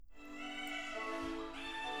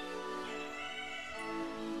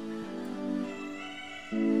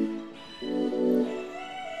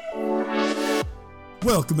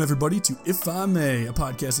Welcome, everybody, to If I May, a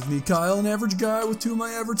podcast with me, Kyle, an average guy with two of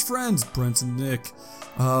my average friends, Brent and Nick.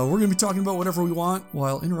 We're going to be talking about whatever we want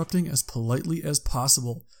while interrupting as politely as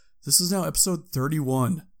possible. This is now episode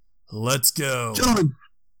 31. Let's go.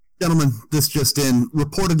 Gentlemen, this just in.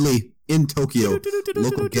 Reportedly, in Tokyo,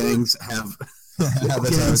 local gangs have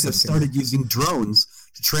started using drones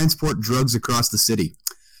to transport drugs across the city.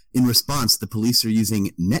 In response, the police are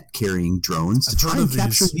using net-carrying drones to try and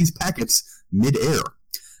capture these packets mid-air.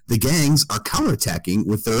 The gangs are counterattacking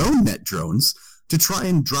with their own net drones to try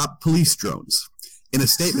and drop police drones. In a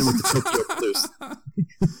statement with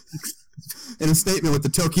the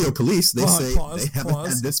Tokyo Police, they say they haven't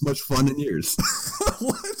had this much fun in years.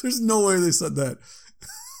 What? There's no way they said that.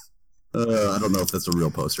 I don't know if that's a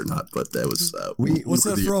real post or not, but that was. What's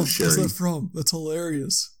that from? What's that from? That's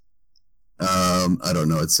hilarious. I don't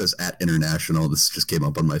know. It says @international. This just came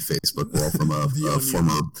up on my Facebook wall from a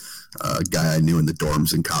former guy I knew in the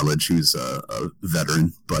dorms in college who's a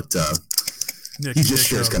veteran, but he just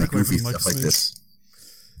shares kind of goofy stuff like this.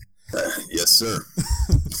 Yes, sir.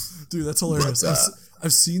 Dude, that's hilarious. But,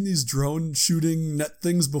 I've seen these drone shooting net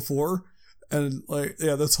things before, and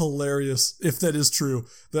that's hilarious. If that is true,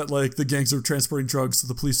 that the gangs are transporting drugs, so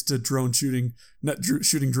the police did shooting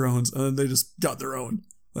drones, and then they just got their own.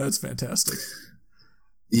 That's fantastic.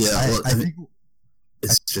 Yeah, I think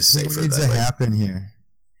it's just safer. What needs to happen here?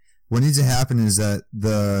 What needs to happen is that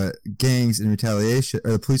the gangs in retaliation,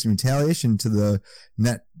 or the police in retaliation to the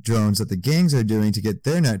net drones that the gangs are doing to get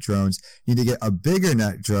their net drones, need to get a bigger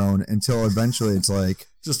net drone until eventually it's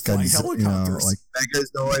just flying helicopters, like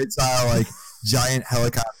Megazord style, giant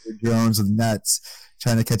helicopter drones with nets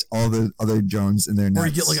trying to catch all the other drones in their nets. Or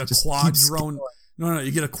you get a quad drone. No,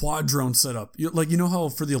 you get a quad drone set up. You know how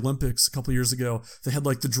for the Olympics a couple years ago, they had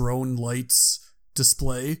the drone lights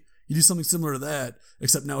display? You do something similar to that,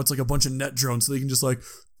 except now it's a bunch of net drones, so they can just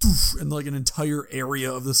poof, and an entire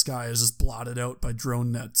area of the sky is just blotted out by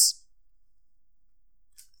drone nets.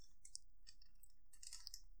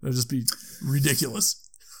 That'd just be ridiculous.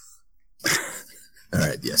 All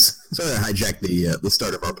right, yes. Sorry I hijacked the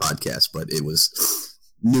start of our podcast, but it was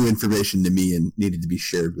new information to me and needed to be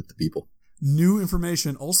shared with the people. New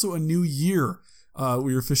information, also a new year.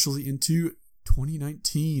 We're officially into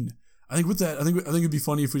 2019. I think with that, I think it'd be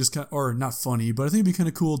funny if we just or not funny, but I think it'd be kind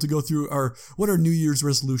of cool to go through what our New Year's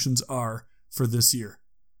resolutions are for this year.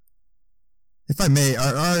 If I may,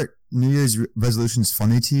 are our New Year's resolutions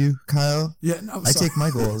funny to you, Kyle? Yeah, no, I take my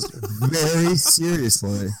goals very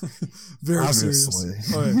seriously. Very obviously.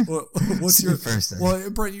 Serious. All right, what's your first thing? Well,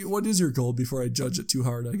 Brent, what is your goal before I judge it too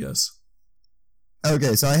hard, I guess?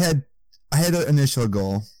 Okay, so I had an initial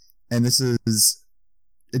goal, and it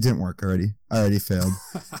didn't work already. I already failed,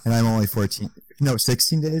 and I'm only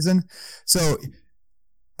 16 days in. So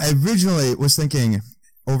I originally was thinking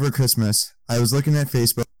over Christmas, I was looking at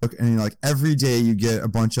Facebook, and every day you get a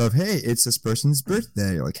bunch of, hey, it's this person's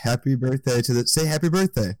birthday, happy birthday say happy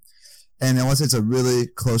birthday. And unless it's a really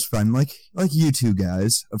close friend, like you two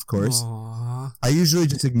guys, of course, aww, I usually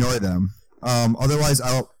just ignore them. Otherwise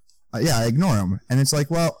I ignore them. And it's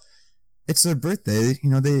well, it's their birthday.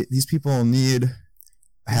 These people need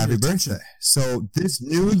a happy birthday. So this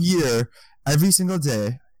new year, every single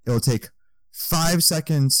day, it'll take 5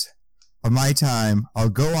 seconds of my time. I'll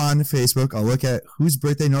go on Facebook. I'll look at whose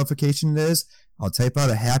birthday notification it is. I'll type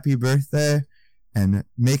out a happy birthday and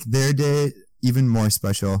make their day even more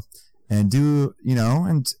special and do,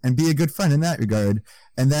 and be a good friend in that regard.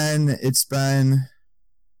 And then it's been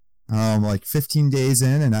 15 days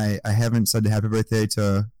in, and I haven't said a happy birthday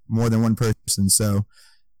to more than one person, so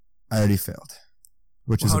I already failed,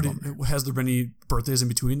 which is a bummer. Has there been any birthdays in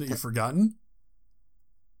between that you've forgotten?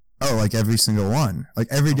 Oh, every single one.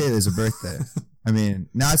 Every day there's a birthday. I mean,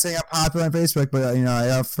 not saying I'm popular on Facebook, but, I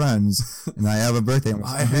have friends, and I have a birthday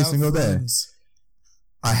every single day.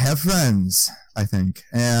 I have friends, I think,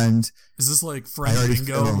 and... Is this friend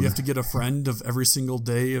bingo? You have to get a friend of every single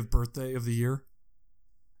day of birthday of the year?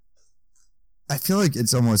 I feel like I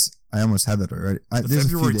almost have that already.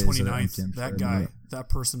 February 29th, that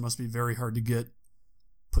person must be very hard to get.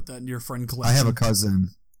 Put that in your friend collection. I have a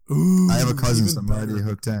cousin. Ooh, I have a cousin, so I'm already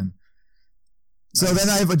hooked in. So then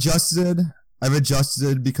I've adjusted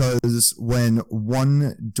because when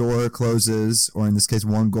one door closes, or in this case,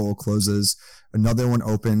 one goal closes, another one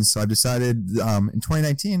opens. So I've decided in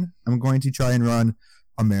 2019, I'm going to try and run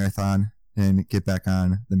a marathon and get back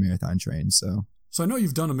on the marathon train. So I know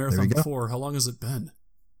you've done a marathon before. How long has it been?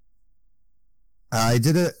 I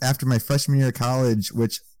did it after my freshman year of college,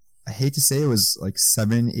 which I hate to say it was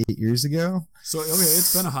 7-8 years ago. So, okay,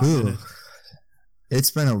 it's been a hot minute.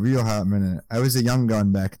 It's been a real hot minute. I was a young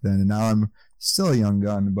gun back then, and now I'm Still a young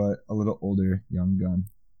gun, but a little older young gun.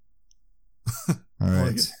 All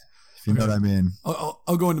right. If you know what I mean.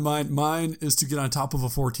 I'll go into mine. Mine is to get on top of a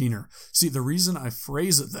 14er. See, the reason I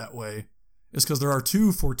phrase it that way is because there are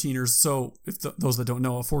 2 14ers. So if those that don't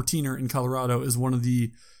know, a 14er in Colorado is one of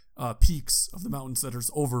the peaks of the mountains that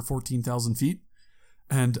is over 14,000 feet.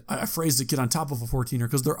 And I phrased it, get on top of a 14er,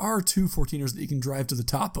 because there are 2 14ers that you can drive to the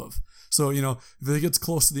top of. So, if it gets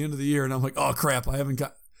close to the end of the year and I'm like, oh crap, I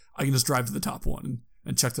can just drive to the top one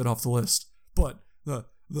and check that off the list. But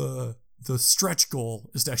the stretch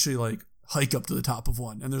goal is to actually like hike up to the top of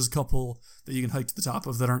one. And there's a couple that you can hike to the top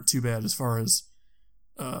of that aren't too bad as far as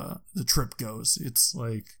the trip goes. It's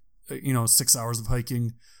like, 6 hours of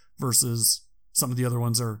hiking versus some of the other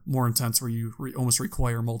ones are more intense where you almost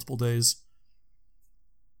require multiple days.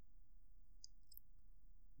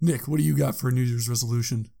 Nick, what do you got for a New Year's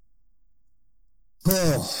resolution?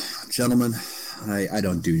 Oh, gentlemen, I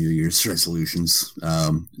don't do New Year's resolutions,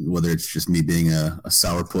 whether it's just me being a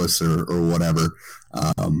sourpuss or whatever.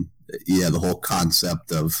 The whole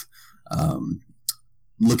concept of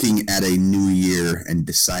looking at a new year and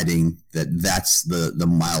deciding that that's the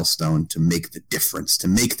milestone to make the difference, to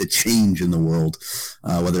make the change in the world,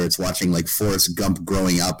 whether it's watching like Forrest Gump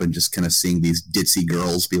growing up and just kind of seeing these ditzy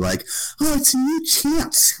girls be like, oh, it's a new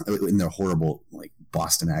chance in their horrible like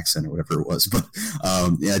Boston accent or whatever it was. But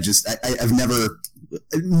I've never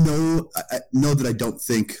know that I don't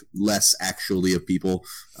think less actually of people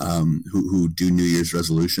who do New Year's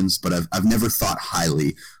resolutions, but I've never thought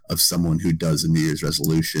highly of someone who does a New Year's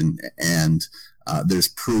resolution. And there's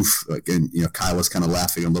proof, and Kyle was kind of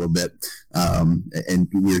laughing a little bit, and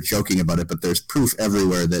we were joking about it, but there's proof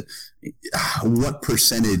everywhere that what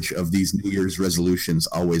percentage of these New Year's resolutions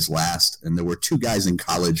always last. And there were 2 guys in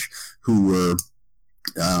college who were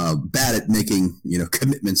bad at making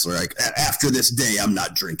commitments, or like, after this day I'm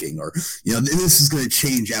not drinking, or this is going to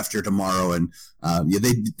change after tomorrow, and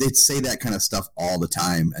they'd say that kind of stuff all the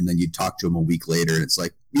time, and then you talk to them a week later and it's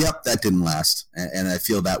like, yep, that didn't last. And I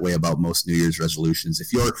feel that way about most New Year's resolutions.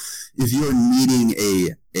 If you're needing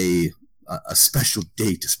a special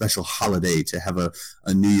date, a special holiday to have a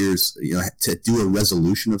New Year's, to do a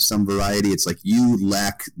resolution of some variety, it's like you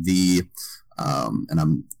lack the and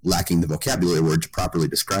I'm lacking the vocabulary word to properly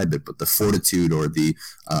describe it, but the fortitude or the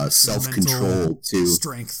self-control to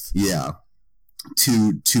strength. Yeah.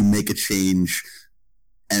 To make a change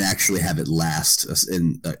and actually have it last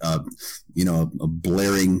in a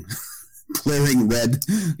blaring red,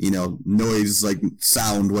 noise, like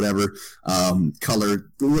sound, whatever,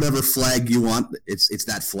 color, whatever flag you want. It's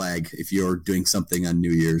that flag if you're doing something on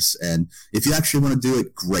New Year's. And if you actually want to do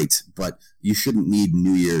it, great, but you shouldn't need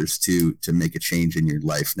New Year's to make a change in your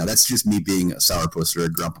life. Now, that's just me being a sourpuss or a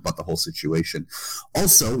grump about the whole situation.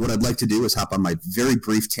 Also, what I'd like to do is hop on my very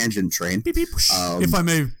brief tangent train. Beep, beep. If I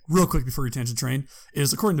may, real quick before your tangent train,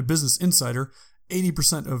 is according to Business Insider,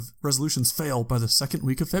 80% of resolutions fail by the second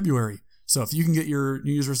week of February. So if you can get your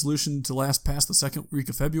New Year's resolution to last past the second week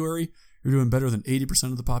of February, you're doing better than 80%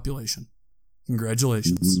 of the population.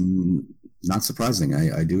 Congratulations. Not surprising.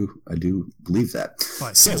 I do believe that.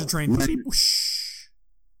 Tangent train.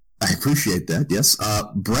 I appreciate that. Yes.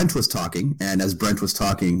 Brent was talking, and as Brent was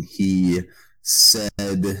talking, he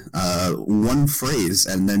said one phrase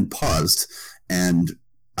and then paused, and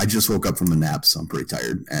I just woke up from a nap, so I'm pretty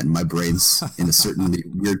tired, and my brain's in a certain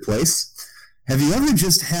weird place. Have you ever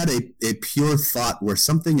just had a pure thought where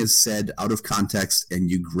something is said out of context and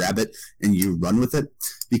you grab it and you run with it?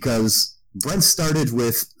 Because Brent started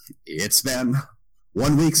with, it's been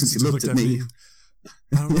 1 week since you looked at me.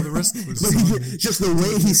 I don't know the rest of it. Just the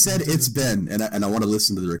way he said it's been, and I want to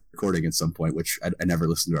listen to the recording at some point, which I never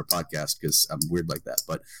listened to our podcast because I'm weird like that.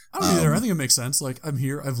 But I don't either. I think it makes sense. Like, I'm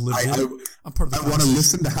here, I've lived it. I'm part of the I want to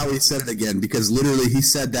listen to how he said it again, because literally he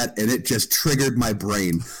said that and it just triggered my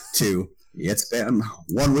brain to, it's been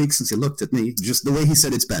 1 week since you looked at me. Just the way he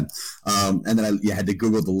said it's been. And then I had to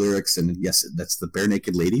Google the lyrics, and yes, that's the Bare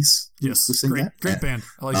Naked Ladies. Yes, great band.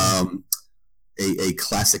 I like it. A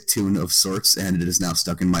classic tune of sorts, and it is now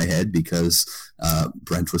stuck in my head because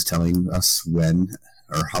Brent was telling us when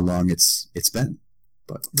or how long it's been.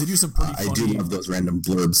 But they do some pretty funny, I do love those random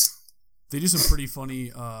blurbs. They do some pretty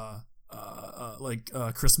funny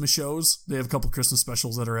Christmas shows. They have a couple Christmas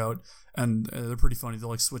specials that are out, and they're pretty funny. They'll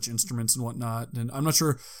like switch instruments and whatnot. And I'm not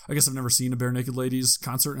sure. I guess I've never seen a Bare Naked Ladies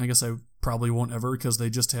concert, and I guess I probably won't ever, because they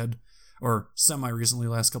just had, or semi-recently,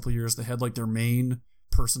 last couple of years, they had like their main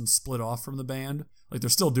person split off from the band. Like, they're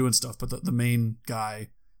still doing stuff, but the main guy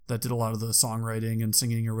that did a lot of the songwriting and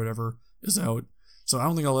singing or whatever is out. So I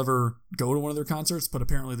don't think I'll ever go to one of their concerts, but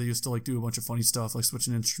apparently they used to like do a bunch of funny stuff, like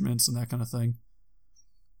switching instruments and that kind of thing.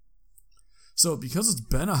 So because it's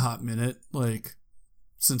been a hot minute, like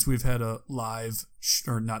since we've had a live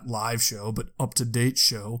or not live show, but up to date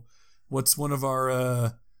show, what's one of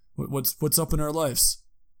our what's up in our lives?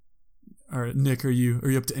 All right, Nick, are you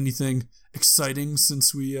up to anything exciting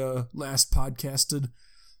since we last podcasted,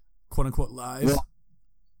 quote unquote live? Well,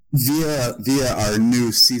 via our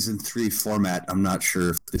new season 3 format, I'm not sure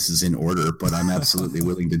if this is in order, but I'm absolutely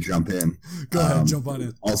willing to jump in. Go ahead, jump on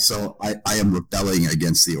in. Also, I am rebelling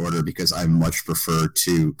against the order because I much prefer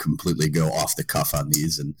to completely go off the cuff on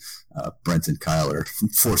these, and Brent and Kyle are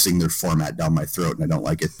forcing their format down my throat, and I don't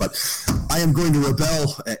like it. But I am going to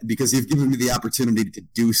rebel because you've given me the opportunity to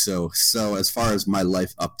do so. So as far as my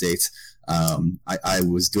life update, I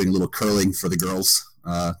was doing a little curling for the girls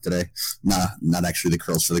today. Not actually the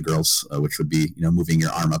curls for the girls, which would be, moving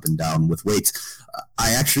your arm up and down with weight.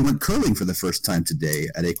 I actually went curling for the first time today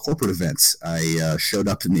at a corporate event. I showed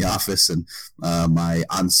up in the office, and my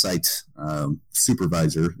on-site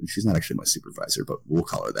supervisor, she's not actually my supervisor, but we'll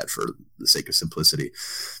call her that for the sake of simplicity,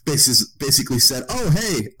 basically said, "Oh,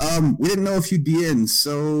 hey, we didn't know if you'd be in,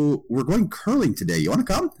 so we're going curling today. You want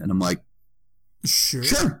to come?" And I'm like,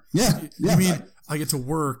 Sure. Yeah. You mean I get to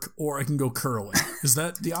work or I can go curling? Is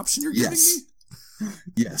that the option you're giving me?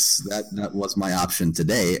 Yes, that was my option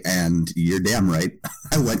today, and you're damn right.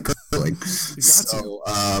 I went curling. So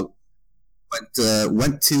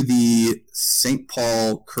went to the St.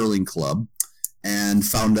 Paul Curling Club and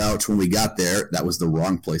found out when we got there that was the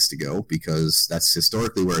wrong place to go because that's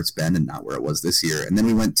historically where it's been and not where it was this year. And then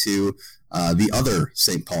we went to the other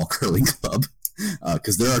St. Paul Curling Club,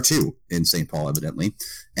 because there are 2 in St. Paul, evidently.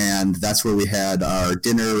 And that's where we had our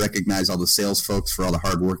dinner, recognize all the sales folks for all the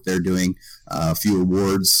hard work they're doing, a few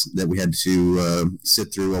awards that we had to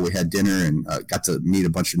sit through while we had dinner, and got to meet a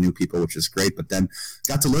bunch of new people, which is great. But then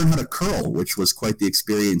got to learn how to curl, which was quite the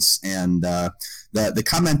experience. And the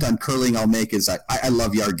comment on curling I'll make is I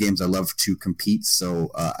love yard games. I love to compete. So,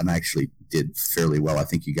 and I actually did fairly well. I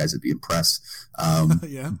think you guys would be impressed.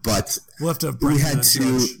 Yeah. But we'll have to have Brent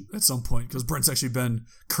at some point, because Brent's actually been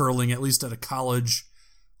curling at least at a college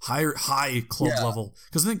high club level.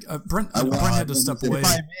 Because I think Brent had to step away.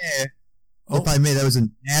 If I may, that was a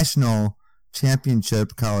national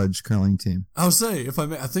championship college curling team. I'll say, if I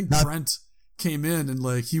may, I think Brent came in and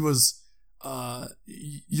like he was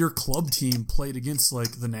your club team played against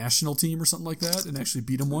like the national team or something like that and actually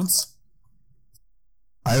beat him once.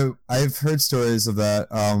 I've heard stories of that.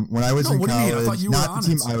 When I was in college, I thought you not were the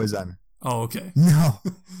team I was on. Oh, okay. No.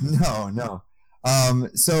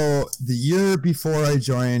 So the year before I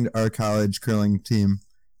joined our college curling team,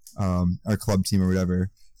 our club team or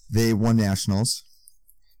whatever, they won nationals.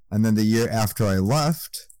 And then the year after I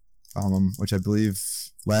left, which I believe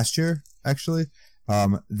last year, actually,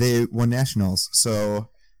 they won nationals.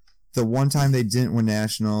 So the one time they didn't win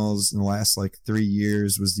nationals in the last like 3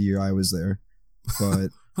 years was the year I was there. But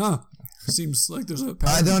seems like there's a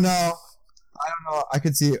pattern. I don't know. I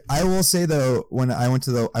could see. I will say though, when I went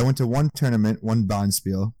to one tournament, one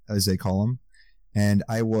Bonspiel, as they call them, and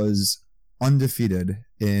I was undefeated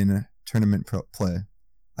in tournament play.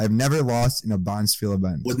 I've never lost in a Bonspiel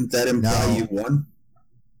event. Wouldn't that imply you won?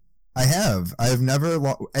 I have. I've never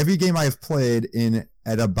lost. Every game I've played in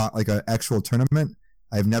at like an actual tournament,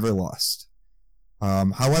 I've never lost.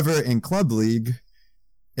 However, in club league,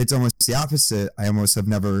 it's almost the opposite. I almost have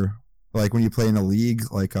never, like when you play in a league,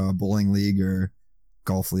 like a bowling league or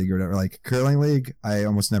golf league or whatever, like curling league, I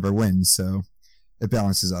almost never win. So it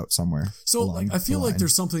balances out somewhere. So like, I feel like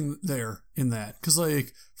there's something there in that. Because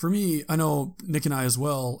like for me, I know Nick and I as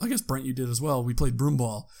well, I guess Brent, you did as well. We played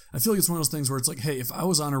broomball. I feel like it's one of those things where it's like, hey, if I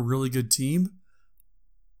was on a really good team,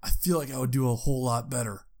 I feel like I would do a whole lot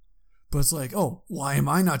better. But it's like, oh, why am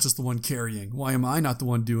I not just the one carrying? Why am I not the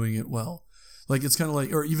one doing it well? Like, it's kind of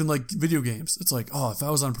like, or even like video games. It's like, oh, if I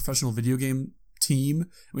was on a professional video game team and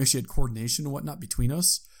we actually had coordination and whatnot between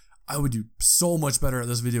us, I would do so much better at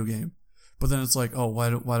this video game. But then it's like, oh, why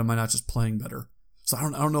am I not just playing better? So I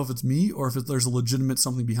don't know if it's me or if there's a legitimate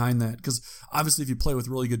something behind that. Because obviously if you play with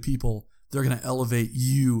really good people, they're going to elevate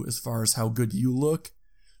you as far as how good you look.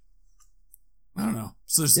 I don't know.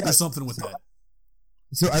 So there's something with that.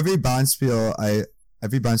 So every Bonspiel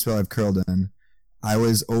I've curled in, I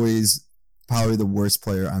was always probably the worst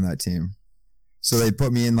player on that team. So they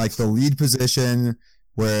put me in like the lead position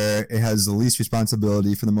where it has the least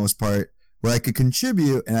responsibility for the most part, where I could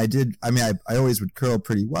contribute. And I always would curl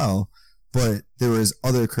pretty well, but there was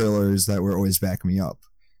other curlers that were always backing me up.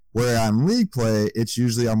 Where on league play, it's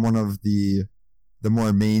usually I'm one of the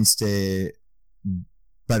more mainstay,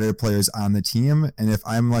 better players on the team. And if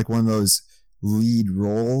I'm like one of those lead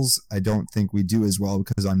roles, I don't think we do as well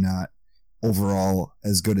because I'm not overall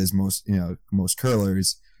as good as most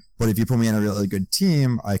curlers. But if you put me on a really good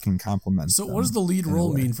team, I can complement. So what does the lead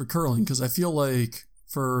role mean for curling? Because I feel like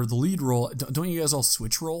for the lead role, don't you guys all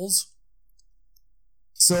switch roles?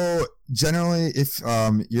 So generally, if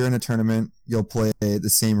you're in a tournament, you'll play the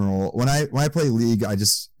same role. When I play league,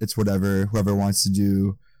 it's whatever whoever wants to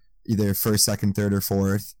do, either first, second, third, or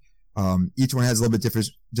fourth. Each one has a little bit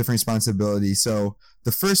different responsibility. So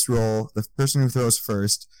the first role, the person who throws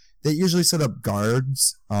first, they usually set up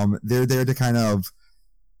guards. They're there to kind of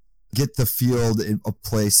get the field of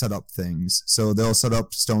play set up things. So they'll set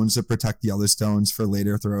up stones to protect the other stones for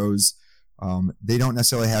later throws. They don't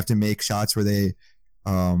necessarily have to make shots where they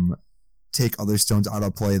take other stones out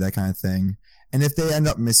of play, that kind of thing. And if they end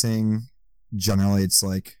up missing, generally it's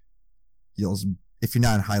like if you're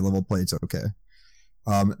not in high level play, it's okay.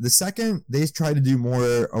 The second, they try to do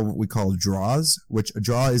more of what we call draws, which a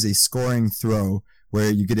draw is a scoring throw where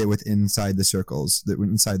you get it inside the circles,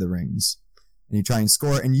 inside the rings, and you try and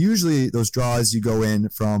score. And usually those draws, you go in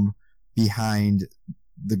from behind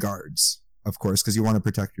the guards, of course, because you want to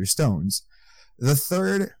protect your stones. The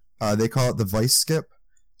third, they call it the vice skip.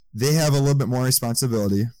 They have a little bit more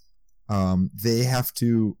responsibility. They have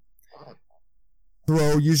to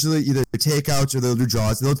throw usually either takeouts or they'll do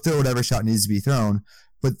draws. They'll throw whatever shot needs to be thrown.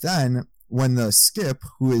 But then when the skip,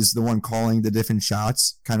 who is the one calling the different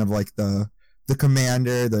shots, kind of like the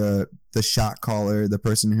commander, the shot caller, the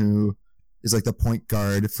person who is like the point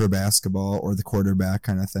guard for basketball or the quarterback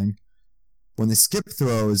kind of thing. When the skip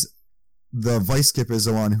throws, the vice skip is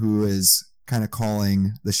the one who is kind of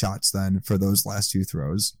calling the shots then for those last two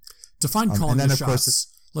throws. Define calling the shots.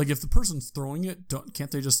 Like if the person's throwing it, can't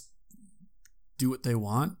they just do what they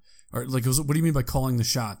want? Or like, what do you mean by calling the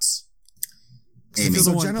shots?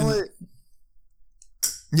 So generally,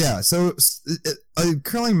 so a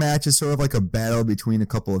curling match is sort of like a battle between a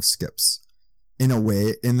couple of skips in a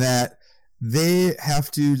way, in that they have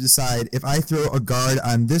to decide, if I throw a guard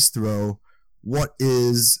on this throw, what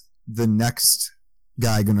is the next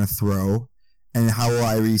guy going to throw and how will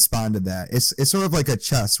I respond to that? It's sort of like a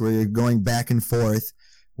chess where you're going back and forth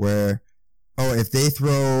where, if they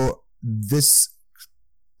throw this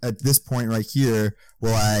at this point right here,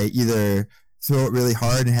 will I either throw it really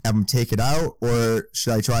hard and have them take it out, or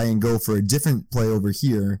should I try and go for a different play over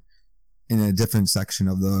here in a different section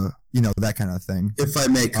of the, that kind of thing? If I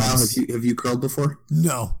may, Kyle, have you curled before?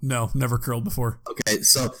 No, never curled before. Okay,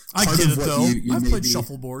 so I get it though. I've played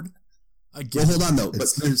shuffleboard. Hold on though, but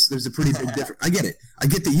there's a pretty big difference. I get it. I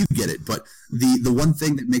get that you get it, but the one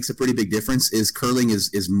thing that makes a pretty big difference is curling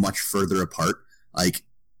is much further apart. Like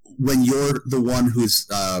when you're the one who's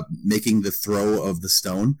making the throw of the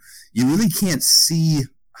stone, you really can't see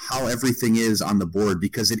how everything is on the board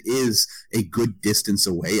because it is a good distance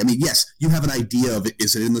away. I mean, yes, you have an idea of it.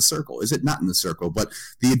 Is it in the circle? Is it not in the circle? But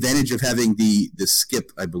the advantage of having the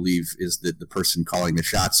skip, I believe, is that the person calling the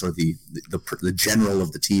shots or the general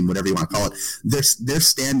of the team, whatever you want to call it, they're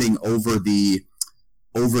standing over the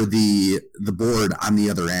board on the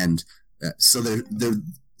other end. So they're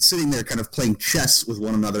sitting there kind of playing chess with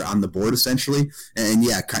one another on the board, essentially, and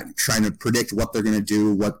kind of trying to predict what they're going to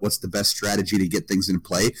do, what's the best strategy to get things in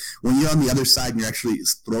play. When you're on the other side and you're actually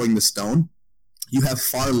throwing the stone, you have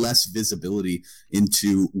far less visibility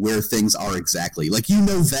into where things are exactly. Like,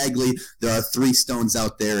 vaguely there are 3 stones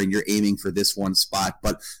out there and you're aiming for this one spot,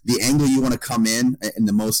 but the angle you want to come in and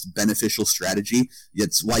the most beneficial strategy,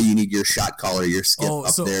 it's why you need your shot caller, your skip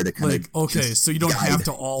there to kind of... Okay, so you don't have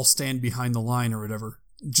to all stand behind the line or whatever.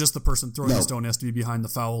 Just the person throwing the stone has to be behind the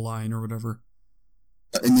foul line or whatever.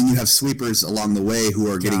 And then you have sweepers along the way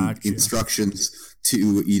who are getting instructions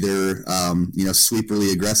to either, sweep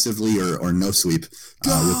really aggressively or no sweep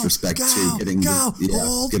with respect to getting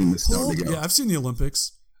the stone to go. Yeah, I've seen the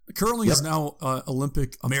Olympics. Curling is now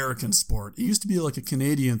Olympic American sport. It used to be like a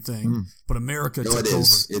Canadian thing, but America took over.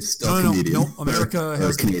 It's still Canadian. No, America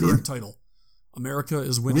has the current title. America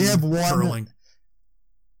is winning curling.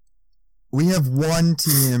 We have one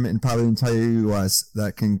team in probably the entire U.S.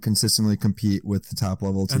 that can consistently compete with the top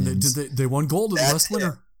level teams. And they won gold in the last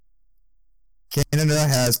winter. Canada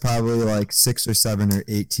has probably like 6 or 7 or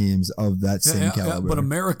 8 teams of that same caliber. But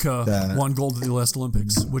America won gold at the last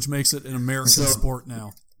Olympics, which makes it an American sport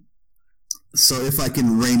now. So if I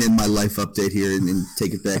can rein in my life update here and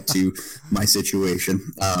take it back to my situation.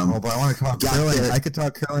 But I want to talk curling. I could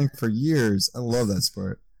talk curling for years. I love that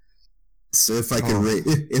sport. So if I can,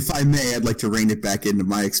 if I may, I'd like to rein it back into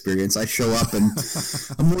my experience. I show up and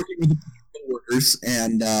I'm working with coworkers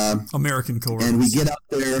and American coworkers, and we get out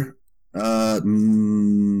there. A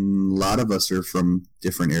lot of us are from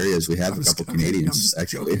different areas. We have a couple Canadians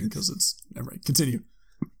actually. Because it's all right. Continue.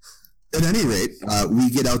 At any rate, we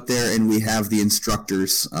get out there and we have the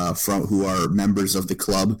instructors who are members of the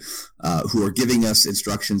club who are giving us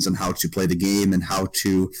instructions on how to play the game and how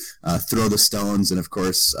to throw the stones. And of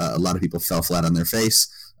course, a lot of people fell flat on their face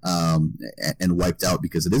and wiped out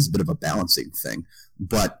because it is a bit of a balancing thing.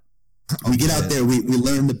 But we get out there, we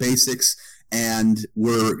learn the basics. And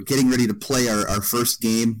we're getting ready to play our first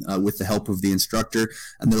game with the help of the instructor.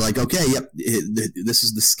 And they're like, okay, yep, this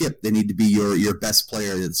is the skip. They need to be your best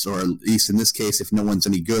player, or at least in this case, if no one's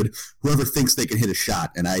any good, whoever thinks they can hit a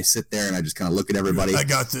shot. And I sit there and I just kind of look at everybody. I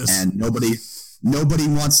got this. And nobody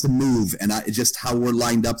wants to move. And just how we're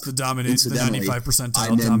lined up. The 95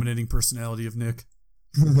 percentile dominating personality of Nick.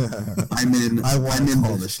 I want to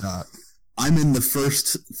call the shot. I'm in the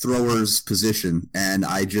first thrower's position, and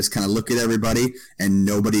I just kind of look at everybody, and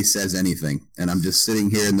nobody says anything. And I'm just sitting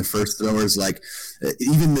here, and the first thrower's like,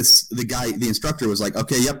 even the instructor was like,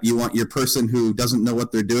 okay, yep, you want your person who doesn't know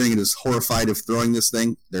what they're doing and is horrified of throwing this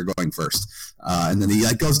thing, they're going first. And then he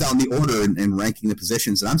goes down the order and ranking the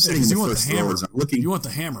positions, and I'm sitting in the first throwers. You want the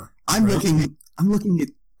hammer. I'm looking at,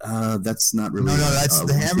 that's not really. No, that's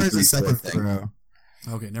the hammer is the second throw.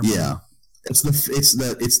 Okay, never mind. Yeah. It's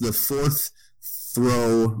the fourth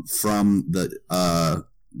throw from the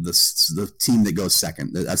team that goes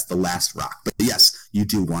second. That's the last rock. But yes, you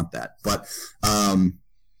do want that. But I'm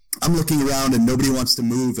looking around and nobody wants to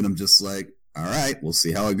move, and I'm just like, all right, we'll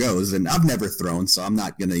see how it goes. And I've never thrown, so I'm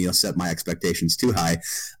not gonna set my expectations too high.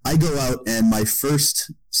 I go out and my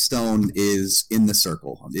first stone is in the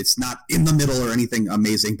circle. It's not in the middle or anything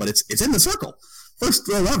amazing, but it's in the circle. First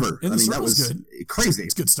throw ever. That was good. Crazy.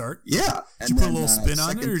 It's a good start. Yeah. Did you put a little spin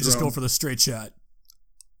on it, or just go for the straight shot?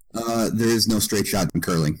 There is no straight shot in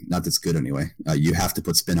curling. Not that's good anyway. You have to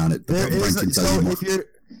put spin on it. If you're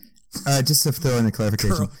just to throw in a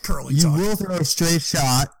clarification, curling you talk. will throw a straight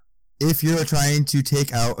shot if you're trying to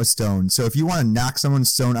take out a stone. So if you want to knock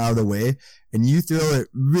someone's stone out of the way and you throw it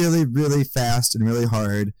really, really fast and really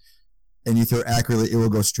hard, and you throw it accurately, it will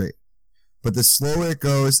go straight. But the slower it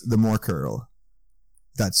goes, the more curl.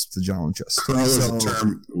 That's the general gist. Curl is a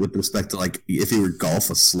term with respect to, like, if you were golf,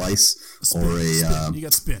 a slice spin, or a spin. You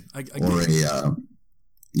got spin. Yeah.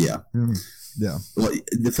 Yeah. Well,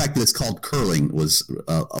 the fact that it's called curling was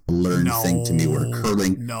a learned thing to me. Where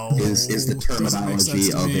curling is the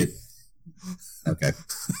terminology of it. Okay.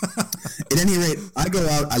 At any rate, I go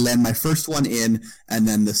out, I land my first one in, and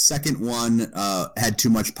then the second one had too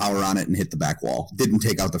much power on it and hit the back wall. Didn't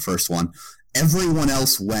take out the first one. Everyone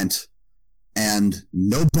else went. And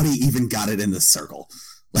nobody even got it in the circle.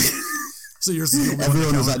 So yours is the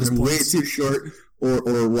everyone was either way too short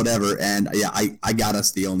or whatever. And yeah, I got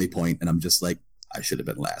us the only point, and I'm just like, I should have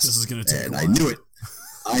been last. This is going to take. And I knew it.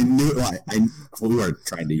 We weren't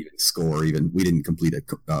trying to even score. Even we didn't complete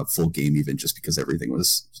a full game, even just because everyone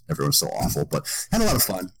was so awful. But had a lot of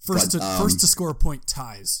fun. First to score a point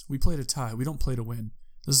ties. We played a tie. We don't play to win.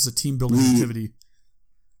 This is a team building activity.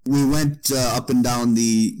 We went up and down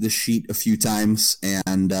the sheet a few times,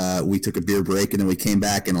 and we took a beer break, and then we came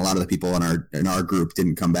back, and a lot of the people in our group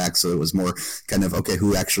didn't come back, so it was more kind of, okay,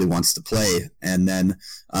 who actually wants to play? And then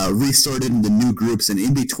resorted into new groups, and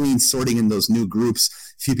in between sorting in those new groups,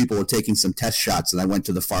 a few people were taking some test shots, and I went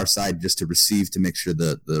to the far side just to receive, to make sure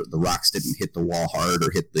the rocks didn't hit the wall hard or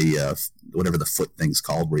hit the whatever the foot thing's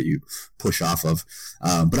called where you push off of.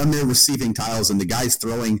 But I'm there receiving tiles, and the guys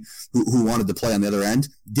throwing who wanted to play on the other end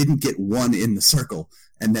didn't get one in the circle.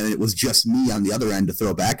 And then it was just me on the other end to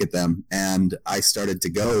throw back at them. And I started to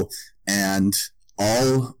go, and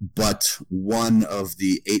all but one of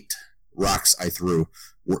the 8 rocks I threw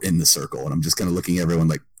were in the circle. And I'm just kind of looking at everyone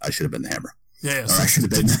like, I should have been the hammer. Yeah. So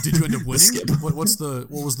did you end up winning? What was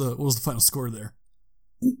the final score there?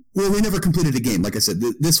 Well, we never completed a game. Like I said,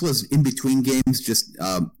 this was in between games, just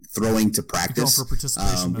throwing to practice. For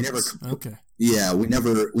participation. Okay. Yeah, we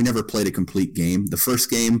never played a complete game. The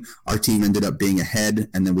first game, our team ended up being ahead,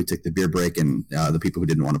 and then we took the beer break, and the people who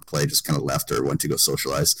didn't want to play just kind of left or went to go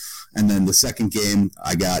socialize. And then the second game,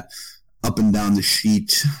 I got up and down the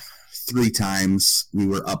sheet 3 times. We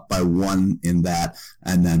were up by 1 in that,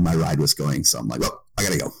 and then my ride was going, so I'm like, well, I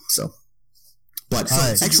gotta go. So. But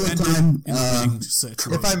excellent time.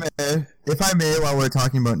 If I may, while we're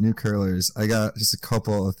talking about new curlers, I got just a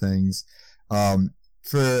couple of things.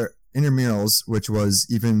 For intramurals, which was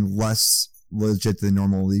even less legit than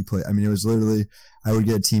normal league play. I mean, it was literally, I would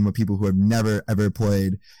get a team of people who have never, ever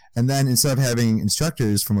played. And then instead of having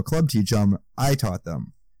instructors from a club teach them, I taught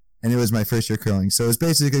them. And it was my first year curling. So it was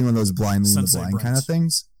basically one of those blind leading the blind kind of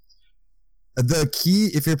things. The key,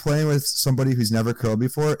 if you're playing with somebody who's never curled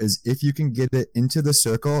before, is if you can get it into the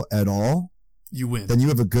circle at all, you win. Then you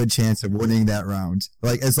have a good chance of winning that round.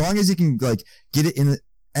 Like, as long as you can, like, get it in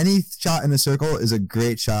any shot in the circle is a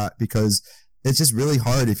great shot, because it's just really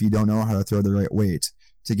hard if you don't know how to throw the right weight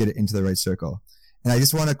to get it into the right circle. And I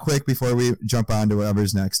just want to quick, before we jump on to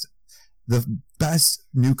whatever's next, the best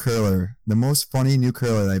new curler, the most funny new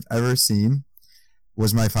curler that I've ever seen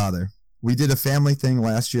was my father. We did a family thing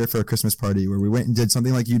last year for a Christmas party where we went and did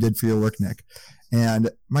something like you did for your work, Nick.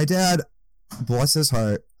 And my dad, bless his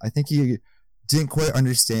heart, I think he didn't quite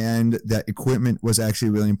understand that equipment was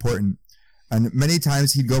actually really important. And many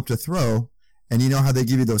times he'd go up to throw, and you know how they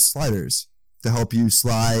give you those sliders to help you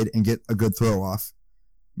slide and get a good throw off.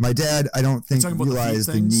 My dad, I don't think,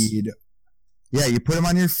 realized the need. Yeah, you put them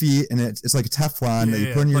on your feet, and it's like a Teflon that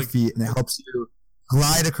you put on your feet, and it helps you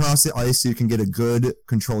glide across the ice so you can get a good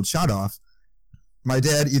controlled shot off. My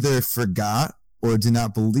dad either forgot or did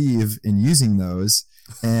not believe in using those,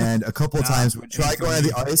 and a couple of times we'd try going on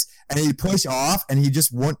the ice, and he'd push off, and he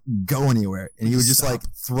just wouldn't go anywhere, and he would just like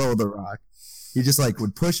throw the rock. He just like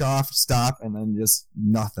would push off, stop, and then just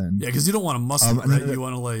nothing. Yeah, because you don't want to muscle it, right? You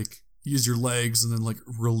want to like use your legs and then like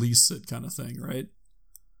release it, kind of thing, right?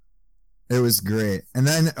 It was great. And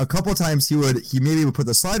then a couple of times he maybe would put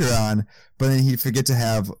the slider on, but then he'd forget to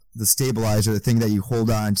have the stabilizer, the thing that you hold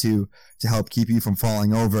on to help keep you from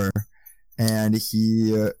falling over. And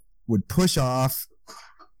he would push off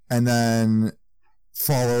and then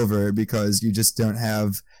fall over because you just don't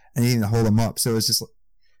have anything to hold him up. So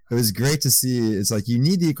it was great to see. It's like, you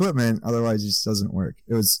need the equipment, otherwise it just doesn't work.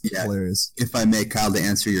 It was hilarious. If I may, Kyle, to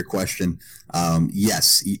answer your question,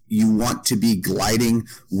 yes, you want to be gliding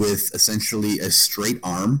with essentially a straight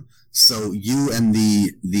arm. So you and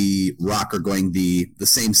the rock are going the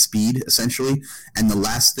same speed, essentially. And the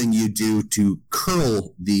last thing you do to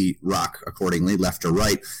curl the rock accordingly, left or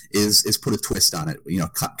right, is put a twist on it. You know,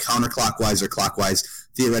 counterclockwise or clockwise.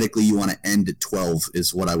 Theoretically, you want to end at 12,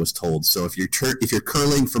 is what I was told. So if you're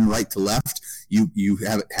curling from right to left, you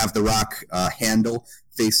have the rock handle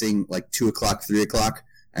facing like 2 o'clock, 3 o'clock,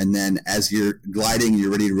 and then as you're gliding,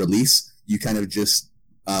 you're ready to release. You kind of just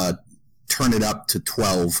turn it up to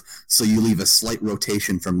 12, so you leave a slight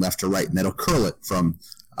rotation from left to right, and that'll curl it from.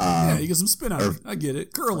 You get some spin on it. I get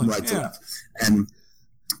it, curling right to left, and.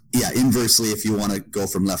 Yeah, inversely, if you want to go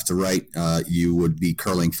from left to right, you would be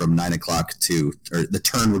curling from 9 o'clock or the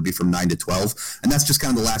turn would be from 9 to 12. And that's just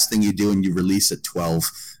kind of the last thing you do, and you release at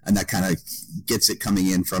 12. And that kind of gets it coming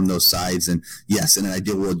in from those sides. And yes, in an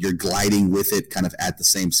ideal world, you're gliding with it kind of at the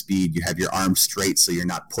same speed. You have your arms straight so you're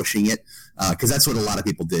not pushing it. Because that's what a lot of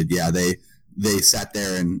people did. Yeah, they sat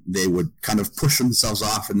there and they would kind of push themselves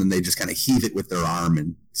off, and then they just kind of heave it with their arm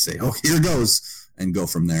and say, oh, here goes, and go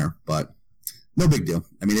from there. But no big deal.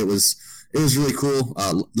 I mean, it was really cool.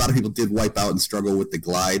 A lot of people did wipe out and struggle with the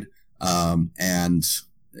glide, and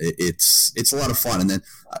it's a lot of fun. And then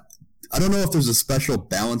I don't know if there's a special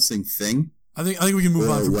balancing thing. I think we can move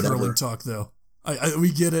on from curling talk, though.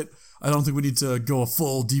 We get it. I don't think we need to go a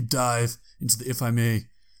full deep dive into the If I May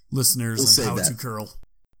listeners on how to curl.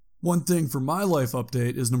 One thing for my life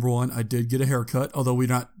update is, number one, I did get a haircut, although we're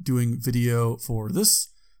not doing video for this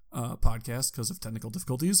podcast because of technical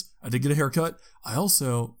difficulties. I did get a haircut. I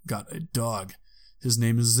also got a dog. His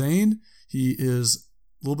name is Zane. He is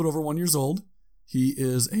a little bit over 1 year old. He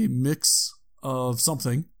is a mix of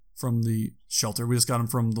something from the shelter. We just got him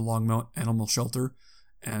from the Longmont Animal Shelter.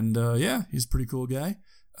 And he's a pretty cool guy.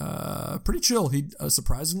 Pretty chill. He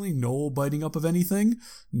surprisingly no biting up of anything.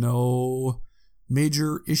 No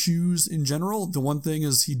major issues in general. The one thing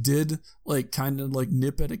is he did kind of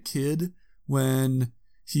nip at a kid when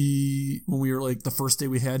we were the first day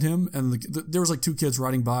we had him, and there was 2 kids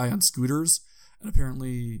riding by on scooters, and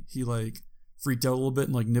apparently he freaked out a little bit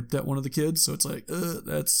and nipped at one of the kids. So it's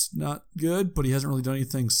that's not good, but he hasn't really done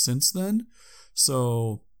anything since then.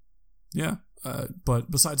 So yeah.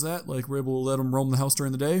 But besides that, we're able to let him roam the house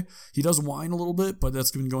during the day. He does whine a little bit, but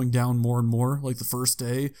that's been going down more and more. The first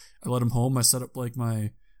day I let him home, I set up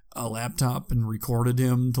my laptop and recorded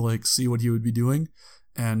him to see what he would be doing.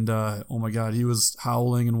 And, oh my God, he was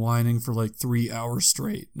howling and whining for 3 hours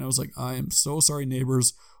straight. And I was like, I am so sorry,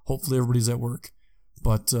 neighbors. Hopefully everybody's at work.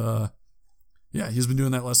 But, he's been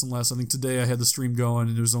doing that less and less. I think today I had the stream going,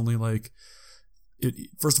 and it was only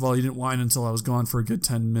first of all, he didn't whine until I was gone for a good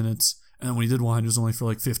 10 minutes. And when he did whine, it was only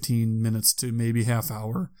for 15 minutes to maybe half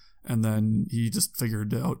hour. And then he just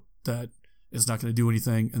figured out that it's not going to do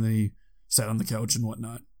anything. And then he sat on the couch and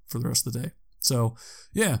whatnot for the rest of the day. So,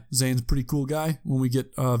 yeah, Zane's a pretty cool guy. When we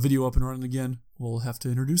get video up and running again, we'll have to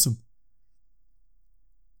introduce him.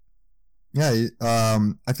 Yeah,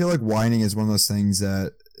 I feel like whining is one of those things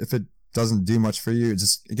that if it doesn't do much for you,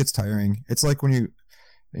 it gets tiring. It's like when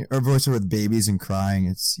or also with babies and crying,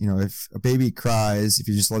 it's, if a baby cries, if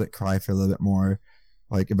you just let it cry for a little bit more,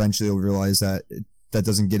 like eventually you'll realize that that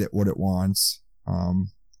doesn't get it what it wants.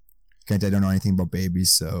 Granted, I don't know anything about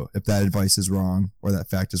babies, so if that advice is wrong or that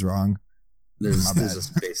fact is wrong, there's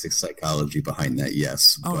a basic psychology behind that,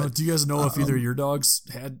 yes. I don't know. Do you guys know if either of your dogs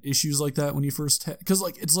had issues like that when you first had? Because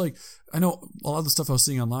it's like, I know a lot of the stuff I was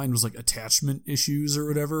seeing online was like attachment issues or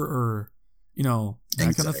whatever, or that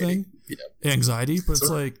anxiety, kind of thing. Yeah. Anxiety, but it's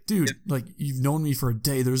like, dude, like you've known me for a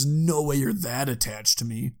day. There's no way you're that attached to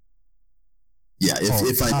me. Yeah,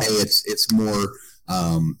 if I may, it's more.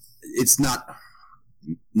 It's not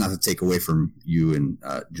to take away from you and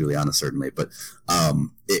Juliana, certainly, but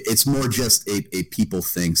it's more just a people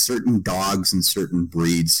thing. Certain dogs and certain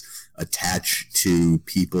breeds attach to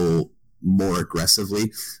people more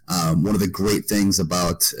aggressively. One of the great things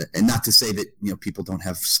about, and not to say that people don't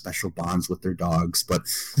have special bonds with their dogs, but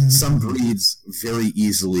some breeds very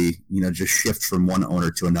easily just shift from one owner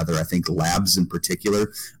to another. I think labs in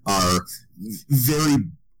particular are very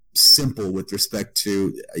simple with respect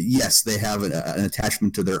to, yes, they have an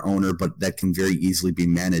attachment to their owner, but that can very easily be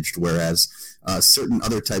managed, whereas certain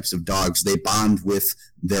other types of dogs, they bond with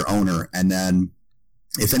their owner, and then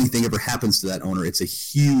if anything ever happens to that owner, it's a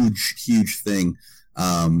huge thing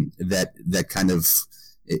that kind of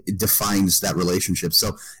it defines that relationship.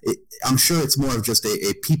 So I'm sure it's more of just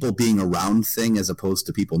a people being around thing as opposed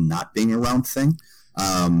to people not being around thing.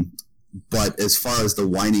 But as far as the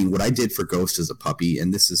whining, what I did for Ghost as a puppy,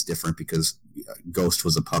 and this is different because Ghost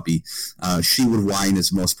was a puppy, she would whine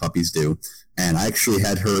as most puppies do. And I actually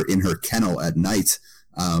had her in her kennel at night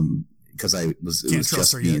because it was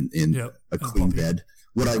just me in a queen bed.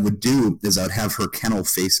 What I would do is I'd have her kennel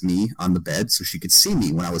face me on the bed so she could see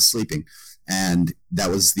me when I was sleeping. And that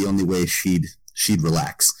was the only way she'd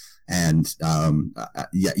relax. And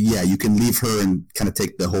you can leave her and kind of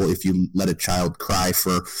take the whole, if you let a child cry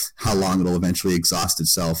for how long, it'll eventually exhaust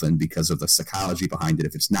itself. And because of the psychology behind it,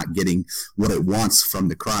 if it's not getting what it wants from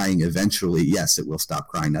the crying, eventually, yes, it will stop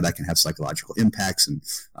crying. Now that can have psychological impacts, and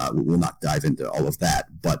we'll not dive into all of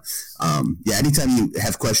that. But anytime you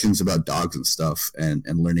have questions about dogs and stuff and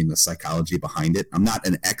learning the psychology behind it, I'm not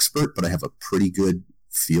an expert, but I have a pretty good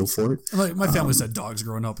feel for it. Like my family's had dogs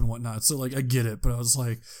growing up and whatnot, so like I get it, but I was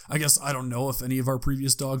like, I guess I don't know if any of our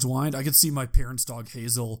previous dogs whined. I could see my parents' dog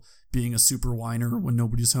Hazel being a super whiner when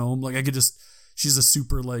nobody's home. Like she's a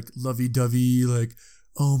super like lovey-dovey, like,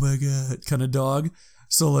 oh my god kind of dog.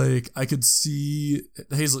 So like I could see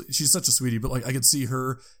Hazel, she's such a sweetie, but like I could see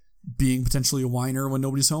her being potentially a whiner when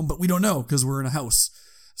nobody's home, but we don't know because we're in a house.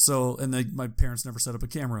 So, and my parents never set up a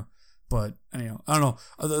camera. But anyhow, I don't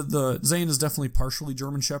know. The Zane is definitely partially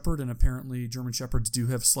German Shepherd, and apparently German Shepherds do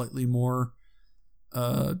have slightly more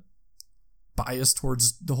bias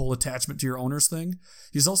towards the whole attachment to your owner's thing.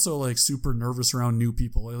 He's also like super nervous around new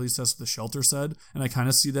people. At least that's what the shelter said, and I kind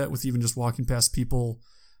of see that with even just walking past people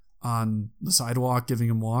on the sidewalk, giving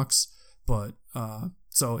him walks. But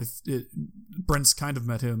so Brent's kind of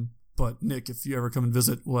met him, but Nick, if you ever come and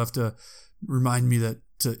visit, we'll have to remind me that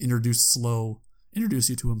to introduce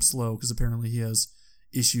you to him slow, because apparently he has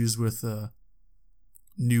issues with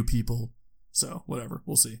new people. So whatever,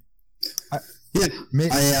 we'll see. I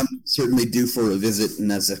am certainly due for a visit,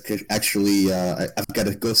 and I've got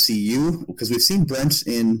to go see you because we've seen Brent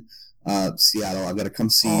in Seattle. I've got to come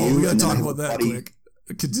see you. We got to talk about that quick.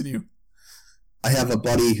 Continue. I have a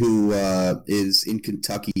buddy who is in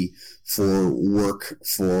Kentucky for work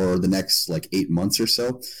for the next 8 months or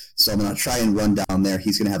so. So I'm going to try and run down there.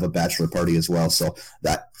 He's going to have a bachelor party as well. So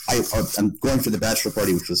that I'm going for the bachelor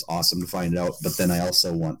party, which was awesome to find out. But then I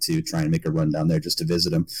also want to try and make a run down there just to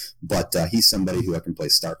visit him. But he's somebody who I can play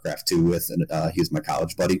StarCraft 2 with, and he's my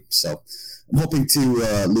college buddy. So I'm hoping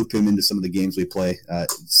to loop him into some of the games we play,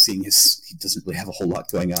 seeing he doesn't really have a whole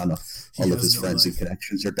lot going on. All of his friends and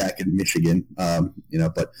connections are back in Michigan,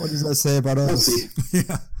 but what does that say about us? We'll see.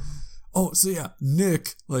 Yeah. Oh, so yeah,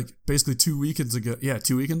 Nick, basically 2 weekends ago,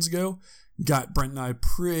 got Brent and I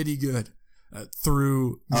pretty good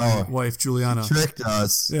through my wife, Juliana. Tricked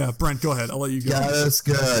us. Yeah, Brent, go ahead. I'll let you go. Got us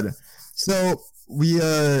good. So we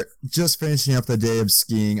are just finishing up the day of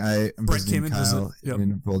skiing. Brent came in Kyle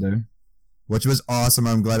in Boulder, which was awesome.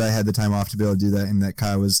 I'm glad I had the time off to be able to do that, and that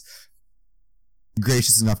Kyle was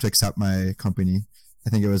gracious enough to accept my company. I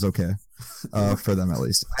think it was okay for them, at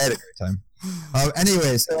least. I had a great time.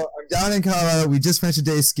 Anyway, so I'm down in Colorado. We just finished a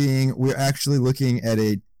day skiing. We're actually looking at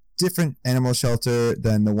a different animal shelter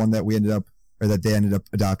than the one that they ended up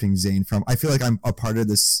adopting Zane from. I feel like I'm a part of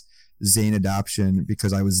this Zane adoption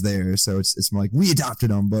because I was there. So it's more like we adopted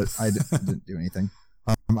him, but I didn't do anything.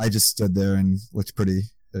 I just stood there and looked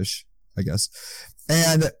pretty-ish. I guess.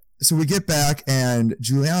 And so we get back, and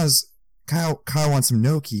Kyle wants some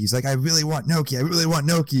gnocchi. He's like, I really want gnocchi.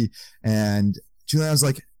 And Juliana's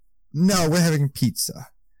like, no, we're having pizza.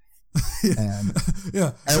 And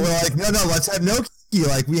yeah, and we're like, no, let's have gnocchi.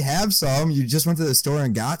 Like, we have some. You just went to the store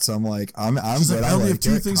and got some. Like, I'm She's good. Like, I only have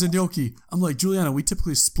 2 things of gnocchi. I'm like, Juliana, we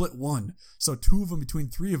typically split one, so 2 of them between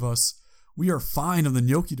 3 of us. We are fine in the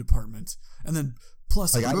gnocchi department. And then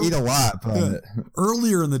plus, like, I eat a lot. But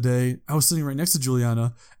earlier in the day, I was sitting right next to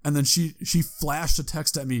Juliana, and then she flashed a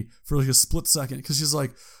text at me for like a split second because she's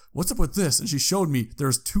like, what's up with this? And she showed me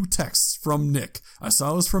there's 2 texts from Nick. I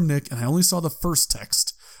saw it was from Nick, and I only saw the first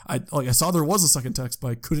text. I saw there was a second text, but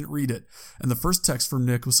I couldn't read it. And the first text from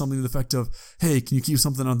Nick was something to the effect of, hey, can you keep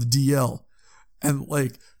something on the DL? And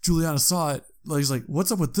like Juliana saw it, like, she's like,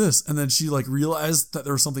 what's up with this? And then she like realized that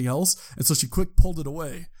there was something else, and so she quick pulled it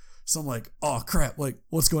away. So I'm like, oh crap, like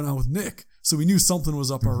what's going on with Nick? So we knew something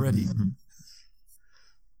was up already.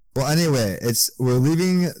 Well, anyway, we're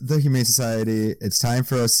leaving the Humane Society. It's time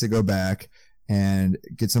for us to go back and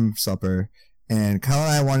get some supper. And Kyle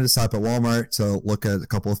and I wanted to stop at Walmart to look at a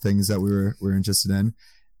couple of things that we were interested in.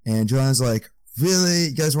 And Joanna's like, really?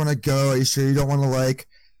 You guys want to go? Are you sure you don't want to like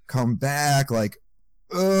come back? Like,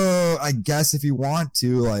 oh, I guess if you want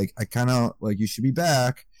to, like, I kind of like, you should be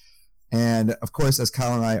back. And of course, as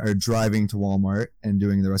Kyle and I are driving to Walmart and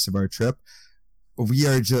doing the rest of our trip, we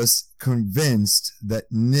are just convinced that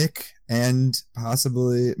Nick and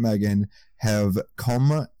possibly Megan have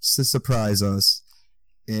come to surprise us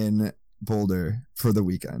in Boulder for the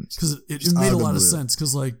weekend. Because it made a lot of sense.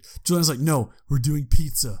 Because like Juliana's like, no, we're doing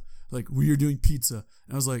pizza. Like, we are doing pizza.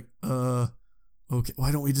 And I was like, okay,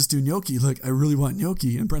 why don't we just do gnocchi? Like, I really want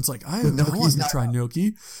gnocchi. And Brent's like, I want to try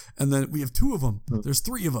gnocchi. And then we have 2 of them. There's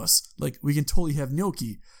 3 of us. Like, we can totally have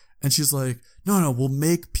gnocchi. And she's like, no, we'll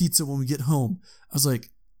make pizza when we get home. I was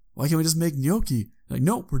like, why can't we just make gnocchi? Like,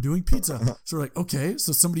 no, we're doing pizza. So we're like, okay,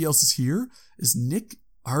 so somebody else is here. Is Nick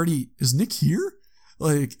here?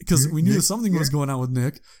 Like, because we knew something was going on with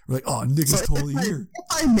Nick. We're like, oh, Nick is totally here. If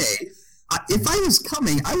I may, if I was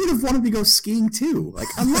coming, I would have wanted to go skiing too. Like,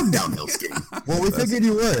 I love downhill skiing. Well, we figured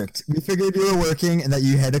you worked. We figured you were working and that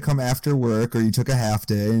you had to come after work, or you took a half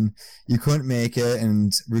day and you couldn't make it,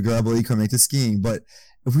 and regrettably you couldn't make the skiing. But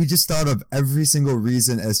if we just thought of every single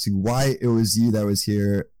reason as to why it was you that was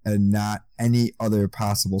here and not any other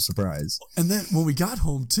possible surprise. And then when we got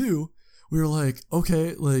home too, we were like,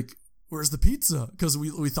 okay, like, where's the pizza? Because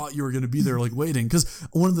we thought you were going to be there, like, waiting. Because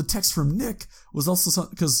one of the texts from Nick was also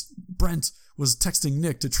because Brent was texting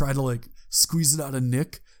Nick to try to, like, squeeze it out of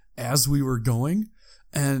Nick as we were going.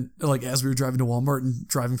 And, like, as we were driving to Walmart and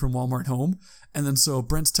driving from Walmart home. And then so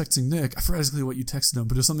Brent's texting Nick. I forgot exactly what you texted him,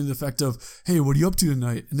 but it was something to the effect of, hey, what are you up to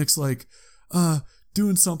tonight? And Nick's like,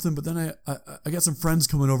 doing something, but then I got some friends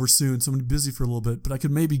coming over soon, so I'm going to be busy for a little bit, but I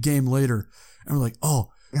could maybe game later. And we're like,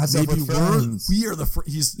 oh, maybe we are the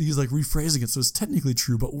he's like rephrasing it, so it's technically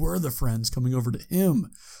true, but we're the friends coming over to him,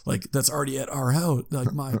 like that's already at our house,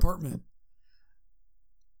 like my apartment.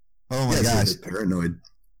 Oh my gosh, paranoid.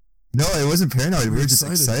 No, it wasn't paranoid. We were just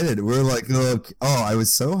excited. We were like, look, I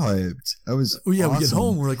was so hyped. I was awesome. We get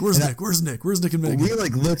home, we're like, where's Nick and Megan? We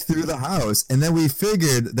like looked through the house, and then we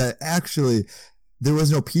figured that actually there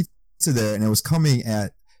was no pizza there, and it was coming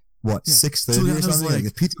at 6:30 or something. Like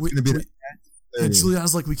the pizza was going to be there. And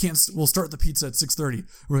Juliana's like, we'll start the pizza at 6:30.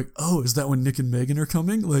 We're like, oh, is that when Nick and Megan are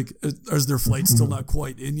coming? Like, is their flight still not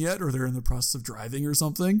quite in yet, or they're in the process of driving or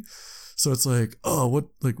something? So it's like, oh,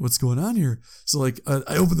 what's going on here? So like,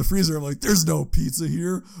 I open the freezer. I'm like, there's no pizza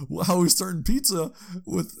here. How are we starting pizza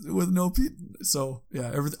with no pizza? So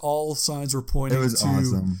yeah, all signs were pointing to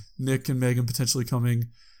awesome. Nick and Megan potentially coming,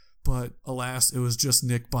 but alas, it was just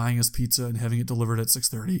Nick buying us pizza and having it delivered at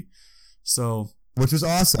 6:30. So. Which was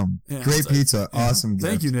awesome. Yeah, great pizza. Yeah. Awesome gift.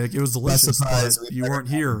 Thank you, Nick. It was delicious, but you weren't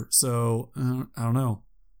here, so I don't know.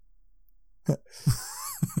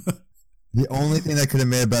 The only thing that could have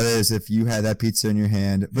made it better is if you had that pizza in your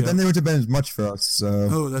hand, but then they would have been as much for us.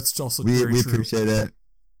 So that's also we true. Appreciate it.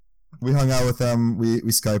 We hung out with them. We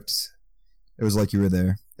Skyped. It was like you were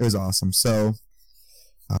there. It was awesome. So,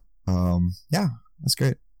 yeah, that's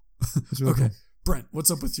great. Really okay, cool. Brent,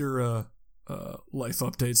 what's up with your life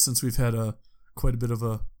updates since we've had quite a bit of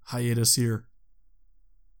a hiatus here?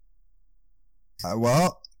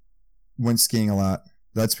 Well, went skiing a lot.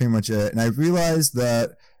 That's pretty much it. And I realized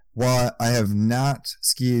that while I have not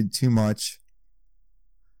skied too much,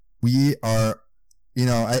 we are, we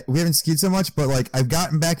haven't skied so much, but like I've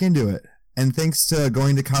gotten back into it. And thanks to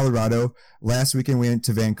going to Colorado, last weekend we went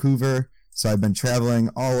to Vancouver. So I've been traveling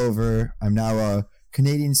all over. I'm now a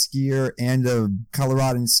Canadian skier and a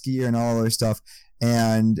Coloradan skier and all other stuff.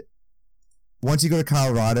 And once you go to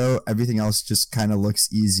Colorado, everything else just kind of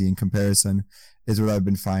looks easy in comparison, is what I've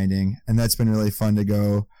been finding. And that's been really fun to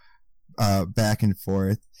go back and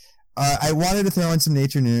forth. I wanted to throw in some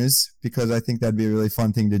nature news because I think that'd be a really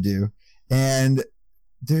fun thing to do. And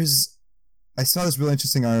I saw this really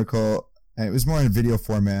interesting article, and it was more in video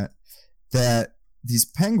format, that these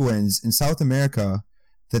penguins in South America,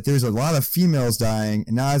 that there's a lot of females dying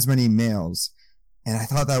and not as many males. And I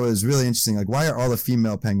thought that was really interesting. Like, why are all the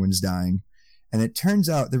female penguins dying? And it turns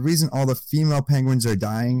out the reason all the female penguins are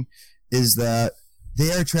dying is that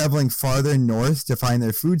they are traveling farther north to find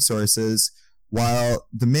their food sources, while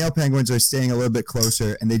the male penguins are staying a little bit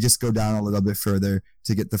closer, and they just go down a little bit further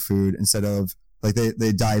to get the food instead of, like,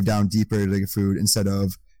 they dive down deeper to get food instead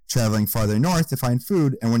of traveling farther north to find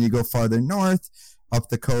food. And when you go farther north up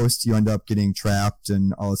the coast, you end up getting trapped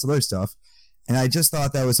and all this other stuff. And I just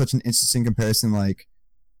thought that was such an interesting comparison. Like,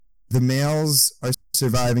 the males are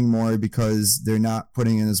surviving more because they're not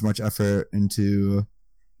putting in as much effort into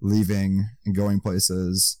leaving and going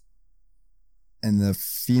places. And the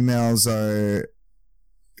females are,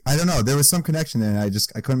 I don't know, there was some connection there, and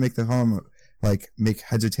I couldn't make the home, like, make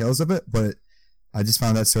heads or tails of it, but I just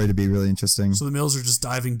found that story to be really interesting. So the males are just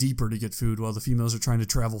diving deeper to get food, while the females are trying to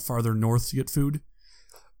travel farther north to get food?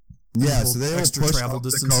 Yeah, so they extra travel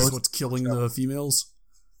distance is what's killing the females?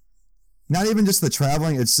 Not even just the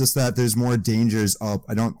traveling, it's just that there's more dangers up.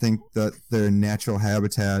 I don't think that their natural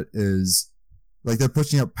habitat is, like, they're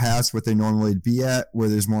pushing up past what they normally would be at, where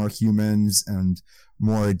there's more humans and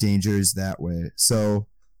more dangers that way. So,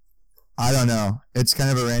 I don't know. It's kind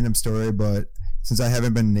of a random story, but since I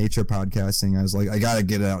haven't been nature podcasting, I was like, I got to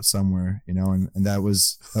get it out somewhere, you know, and that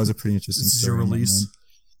was a pretty interesting This is story. your release?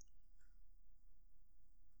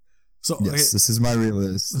 So, yes, okay. This is my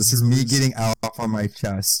release. This is me getting out on my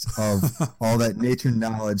chest of all that nature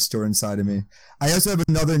knowledge stored inside of me. I also have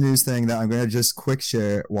another news thing that I'm going to just quick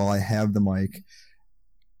share while I have the mic.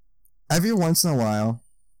 Every once in a while,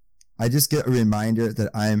 I just get a reminder that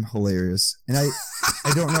I'm hilarious. And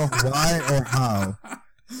I don't know why or how.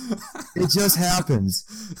 It just happens.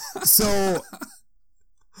 So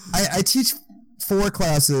I teach 4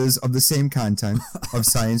 classes of the same content of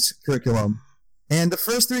science curriculum. And the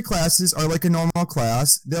first 3 classes are like a normal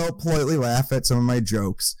class. They'll politely laugh at some of my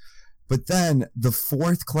jokes. But then the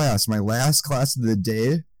 4th class, my last class of the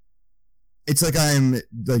day, it's like I'm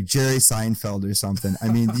like Jerry Seinfeld or something. I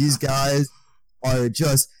mean, these guys are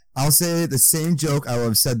just, I'll say the same joke I would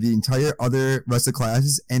have said the entire other rest of the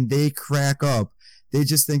classes, and they crack up. They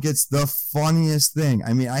just think it's the funniest thing.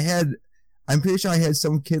 I mean, I'm pretty sure I had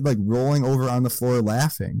some kid like rolling over on the floor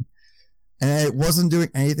laughing. And it wasn't doing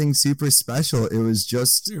anything super special. It was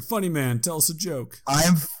just... You're a funny man. Tell us a joke.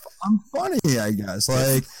 I'm funny, I guess.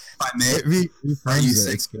 Like, I may. Are you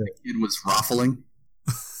saying the kid was ruffling?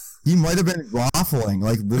 He might have been ruffling,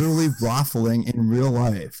 like literally ruffling in real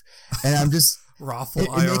life. And I'm just... Raffle it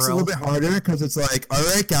makes it a little bit harder because it's like, all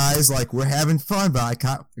right, guys, like, we're having fun, but I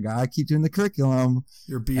gotta keep doing the curriculum.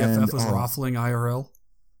 Your BFF was raffling IRL?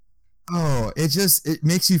 Oh, it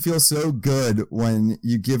makes you feel so good when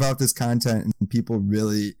you give out this content and people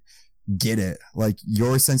really get it. Like,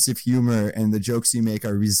 your sense of humor and the jokes you make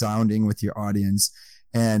are resounding with your audience.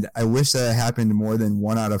 And I wish that it happened more than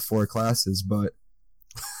 1 out of 4 classes, but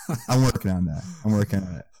I'm working on that. I'm working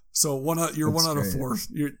on it. So you're 1 out of 4.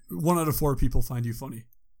 You're 1 out of 4 people find you funny.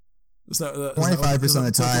 Is that 25% of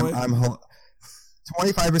the time?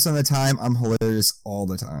 25% of the time I'm hilarious all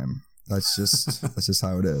the time. That's just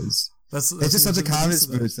how it is. It's just such a confidence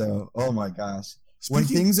boost, though. Oh my gosh! When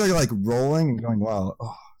things are like rolling and going well,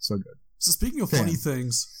 oh, so good. So speaking of funny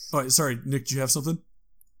things, oh, sorry, Nick, do you have something?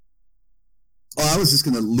 Oh, I was just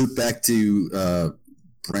going to loop back to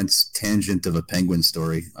Brent's tangent of a penguin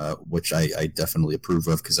story, which I definitely approve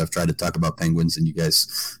of because I've tried to talk about penguins and you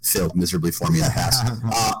guys failed miserably for me in the past.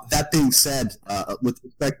 That being said, with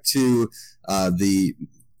respect to the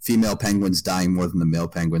female penguins dying more than the male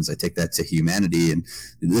penguins, I take that to humanity, and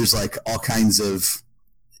there's like all kinds of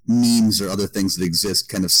memes or other things that exist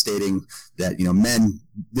kind of stating that, you know,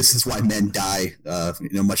 this is why men die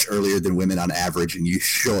much earlier than women on average, and you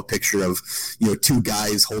show a picture of, you know, 2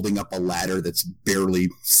 guys holding up a ladder that's barely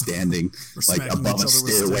standing like above a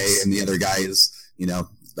stairway, and the other guy is, you know,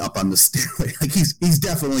 up on the stairway. Like he's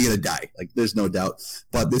definitely gonna die. Like there's no doubt.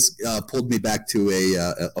 But this pulled me back to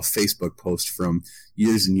a Facebook post from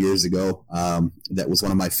years and years ago. That was one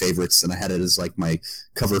of my favorites, and I had it as like my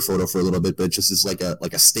cover photo for a little bit. But it just is like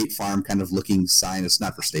a State Farm kind of looking sign. It's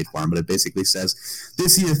not for State Farm, but it basically says,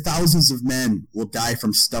 "This year, thousands of men will die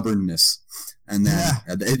from stubbornness." And then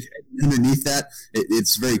underneath that,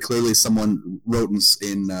 it's very clearly someone wrote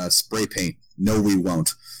in spray paint, "No, we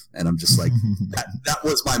won't." And I'm just like, that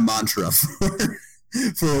was my mantra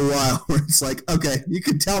for a while, where it's like, okay, you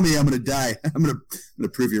can tell me I'm going to die. I'm going to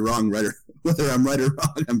prove you wrong, right? Whether I'm right or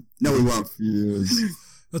wrong. No, we won't.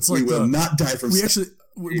 That's like we will not die from.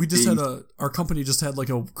 We just had our company just had like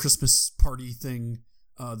a Christmas party thing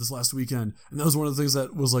this last weekend, and that was one of the things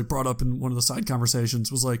that was like brought up in one of the side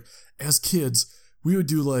conversations. Was like, as kids, we would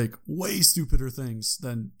do like way stupider things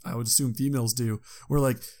than I would assume females do. Where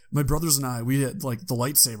like my brothers and I, we had like the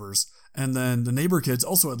lightsabers, and then the neighbor kids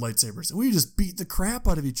also had lightsabers, and we just beat the crap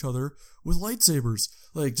out of each other with lightsabers,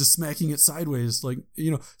 like just smacking it sideways. Like,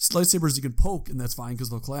 you know, lightsabers you can poke and that's fine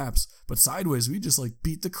because they'll collapse, but sideways we just like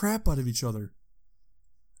beat the crap out of each other.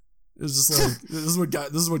 It's just like this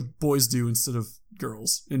is what boys do instead of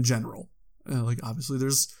girls in general. Like obviously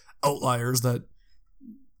there's outliers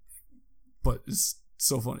but it's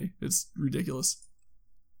so funny. It's ridiculous.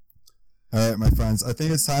 All right, my friends, I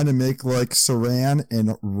think it's time to make like Saran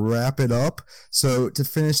and wrap it up. So to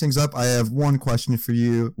finish things up, I have one question for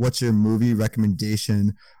you. What's your movie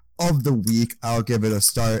recommendation of the week? I'll give it a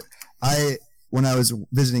start. When I was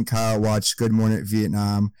visiting Kyle, watched Good Morning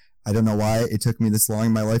Vietnam. I don't know why it took me this long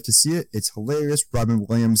in my life to see it. It's hilarious. Robin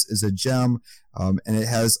Williams is a gem, and it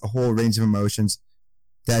has a whole range of emotions.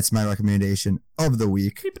 That's my recommendation of the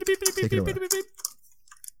week. Take it away.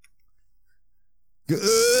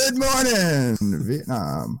 Good morning,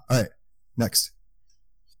 Vietnam. All right, next.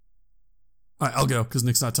 All right, I'll go because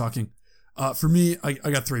Nick's not talking. For me, I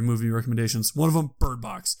got 3 movie recommendations. One of them, Bird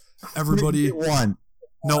Box. Everybody. One.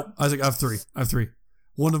 No, I have three.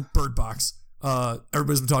 One of Bird Box.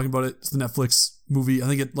 Everybody's been talking about it. It's the Netflix movie. I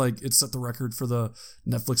think it set the record for the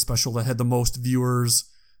Netflix special that had the most viewers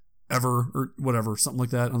ever, or whatever, something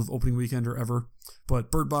like that on the opening weekend or ever.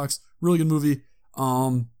 But Bird Box, really good movie.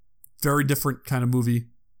 Very different kind of movie,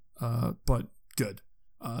 but good.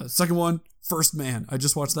 Second one, First Man. I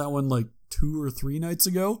just watched that one like 2 or 3 nights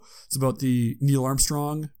ago. It's about the Neil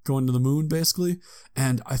Armstrong going to the moon, basically.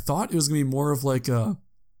 And I thought it was going to be more of like a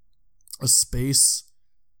space,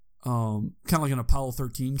 kind of like an Apollo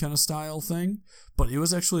 13 kind of style thing. But it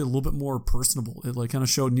was actually a little bit more personable. It like kind of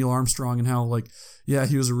showed Neil Armstrong and how like, yeah,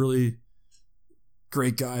 he was a really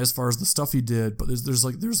great guy as far as the stuff he did. But there's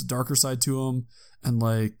a darker side to him. And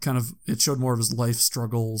like kind of it showed more of his life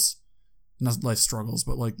struggles, not life struggles,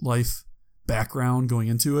 but like life background going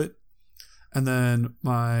into it. And then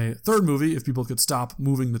my third movie, if people could stop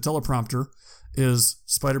moving the teleprompter, is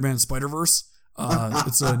Spider-Man Spider-Verse.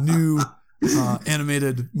 It's a new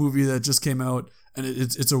animated movie that just came out, and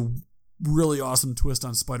it's a really awesome twist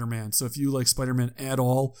on Spider-Man. So if you like Spider-Man at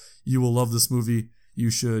all, you will love this movie.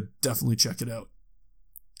 You should definitely check it out.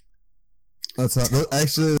 That's not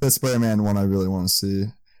actually the Spider-Man one I really want to see.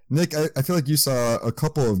 Nick, I feel like you saw a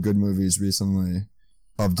couple of good movies recently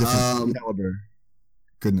of different caliber.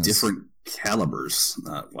 Goodness. Different calibers.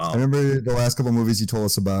 Wow. I remember the last couple of movies you told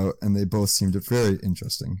us about, and they both seemed very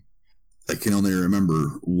interesting. I can only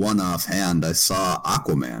remember one offhand. I saw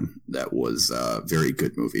Aquaman. That was a very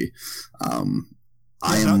good movie.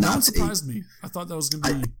 That surprised me. I thought that was going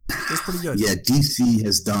to be that's pretty good. Yeah, DC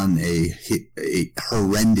has done a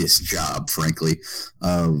horrendous job, frankly,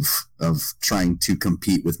 of trying to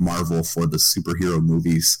compete with Marvel for the superhero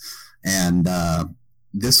movies. And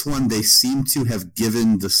this one, they seem to have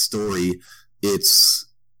given the story its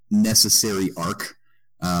necessary arc.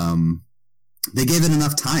 They gave it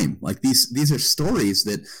enough time. Like these are stories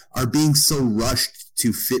that are being so rushed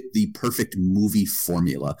to fit the perfect movie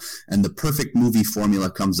formula, and the perfect movie formula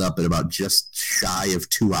comes up at about just shy of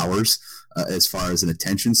 2 hours as far as an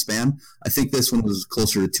attention span. I think this one was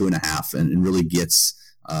closer to 2.5, and really gets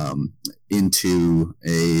into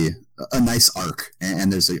a nice arc,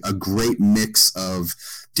 and there's a great mix of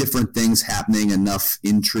different things happening, enough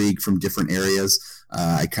intrigue from different areas.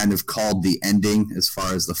 I kind of called the ending as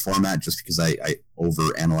far as the format just because I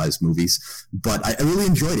overanalyze movies, but I really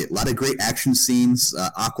enjoyed it. A lot of great action scenes.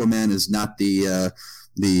 Aquaman is not the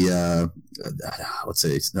let's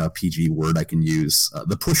say it's a PG word I can use,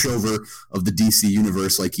 the pushover of the DC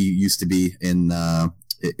universe like he used to be in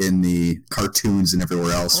the cartoons and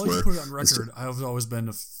everywhere else. I'll put it on record. I've always been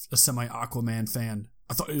a semi Aquaman fan.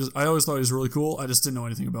 I always thought he was really cool. I just didn't know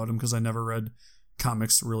anything about him because I never read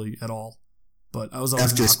comics really at all. But I was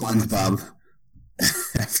always after SpongeBob.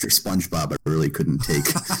 After SpongeBob, I really couldn't take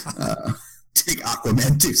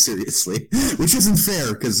Aquaman too seriously, which isn't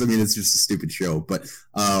fair because I mean it's just a stupid show. But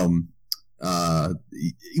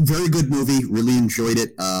very good movie. Really enjoyed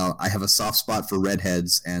it. I have a soft spot for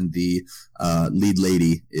redheads, and the lead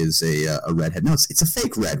lady is a redhead. No, it's a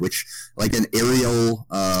fake red, which like an Ariel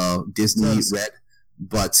Disney red,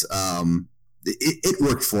 but it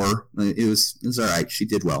worked for her. It was all right. She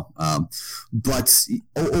did well. But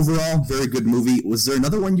overall, very good movie. Was there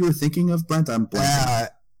another one you were thinking of, Brent? I'm blanking.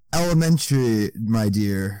 Elementary, my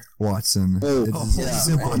dear Watson.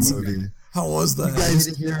 Simple movie. How was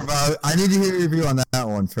that? I need to hear your review on that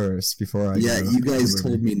one first before I. Yeah, you guys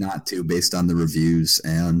told me not to based on the reviews,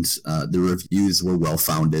 and the reviews were well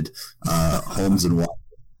founded. Holmes and Watson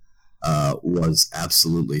was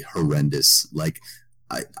absolutely horrendous. Like,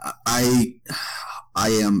 I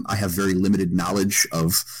have very limited knowledge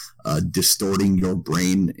of distorting your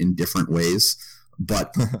brain in different ways,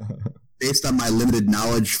 but based on my limited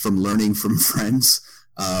knowledge from learning from friends,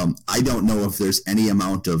 I don't know if there's any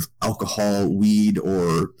amount of alcohol, weed,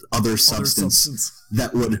 or other substance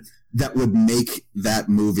that would make that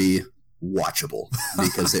movie watchable,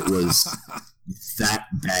 because it was that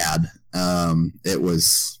bad. It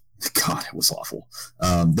was awful.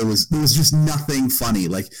 There was just nothing funny.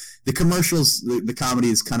 Like the commercials, the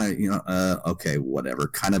comedy is kind of, okay, whatever,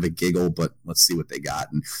 kind of a giggle, but let's see what they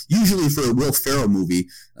got. And usually for a Will Ferrell movie,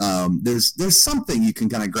 there's something you can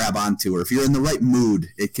kind of grab onto, or if you're in the right mood,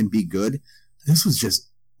 it can be good. This was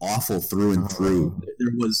just awful through and through.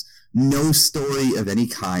 There was no story of any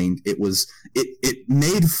kind. It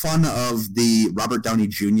made fun of the Robert Downey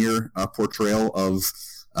Jr. Portrayal of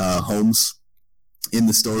Holmes in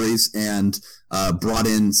the stories, and brought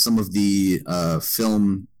in some of the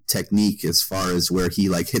film technique as far as where he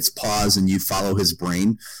like hits pause and you follow his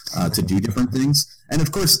brain to do different things. And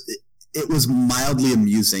of course, it was mildly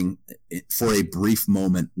amusing for a brief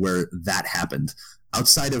moment where that happened.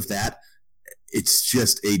 Outside of that, it's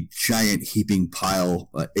just a giant heaping pile,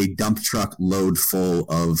 a dump truck load full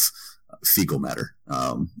of fecal matter,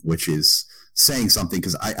 which is saying something,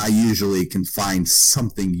 because I usually can find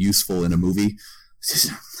something useful in a movie.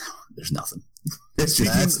 There's nothing. It's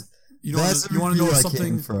just you want to know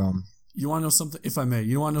something from. You want to know something, if I may.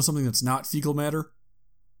 You want to know something that's not fecal matter?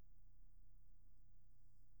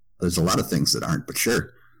 There's a lot of things that aren't, but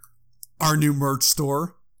sure. Our new merch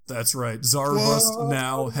store. That's right. Zarabust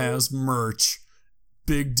now has merch.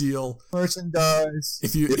 Big deal. Merchandise.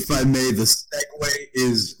 If I may, the segue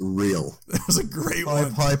is real. That was a great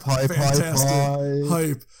one. Hype. Hype.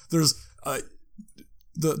 There's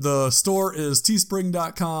the store is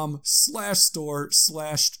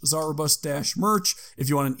teespring.com/store/Zarabust-merch. If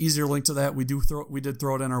you want an easier link to that, we did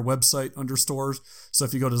throw it on our website under stores. So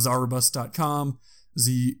if you go to zarabust.com,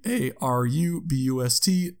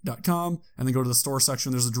 ZARUBUST.com, and then go to the store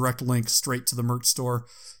section, there's a direct link straight to the merch store.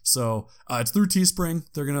 So it's through Teespring.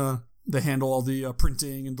 They handle all the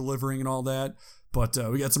printing and delivering and all that. But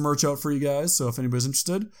we got some merch out for you guys, so if anybody's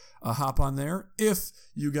interested, hop on there. If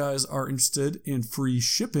you guys are interested in free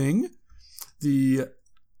shipping, the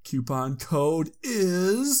coupon code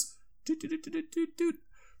is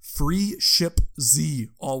FREESHIPZ,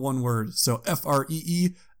 all one word. So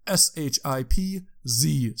FREESHIPZ.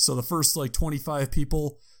 So the first 25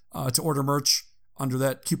 people to order merch under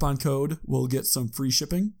that coupon code will get some free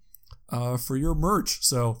shipping for your merch.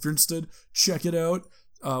 So if you're interested, check it out.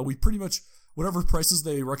 We pretty much, whatever prices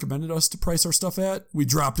they recommended us to price our stuff at, we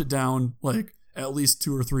dropped it down at least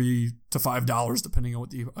 $2 or $3 to $5, depending on what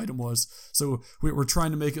the item was. So we're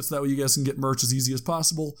trying to make it so that way you guys can get merch as easy as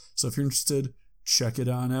possible. So if you're interested, check it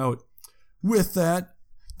on out. With that,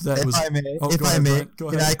 If I may,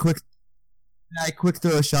 can I quick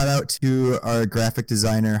throw a shout out to our graphic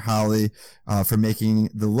designer Holly for making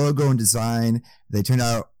the logo and design. They turned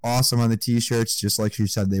out awesome on the t-shirts, just like she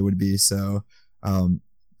said they would be. So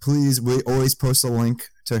please, we always post a link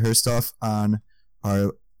to her stuff on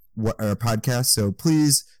our podcast. So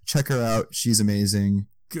please check her out. She's amazing.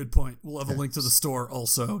 Good point. We'll have a link to the store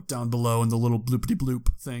also down below in the little bloopity bloop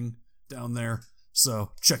thing down there.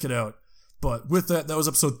 So check it out. But with that was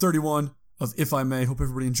episode 31 of If I May. Hope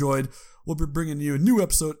everybody enjoyed. We'll be bringing you a new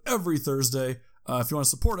episode every Thursday. If you want to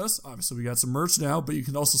support us, obviously we got some merch now, but you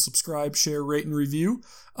can also subscribe, share, rate, and review.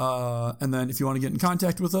 And then if you want to get in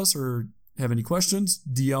contact with us or have any questions,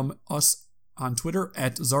 DM us on Twitter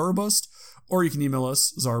at Zarabust, or you can email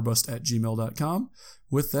us, zarabust@gmail.com.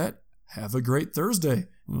 With that, have a great Thursday, and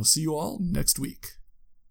we'll see you all next week.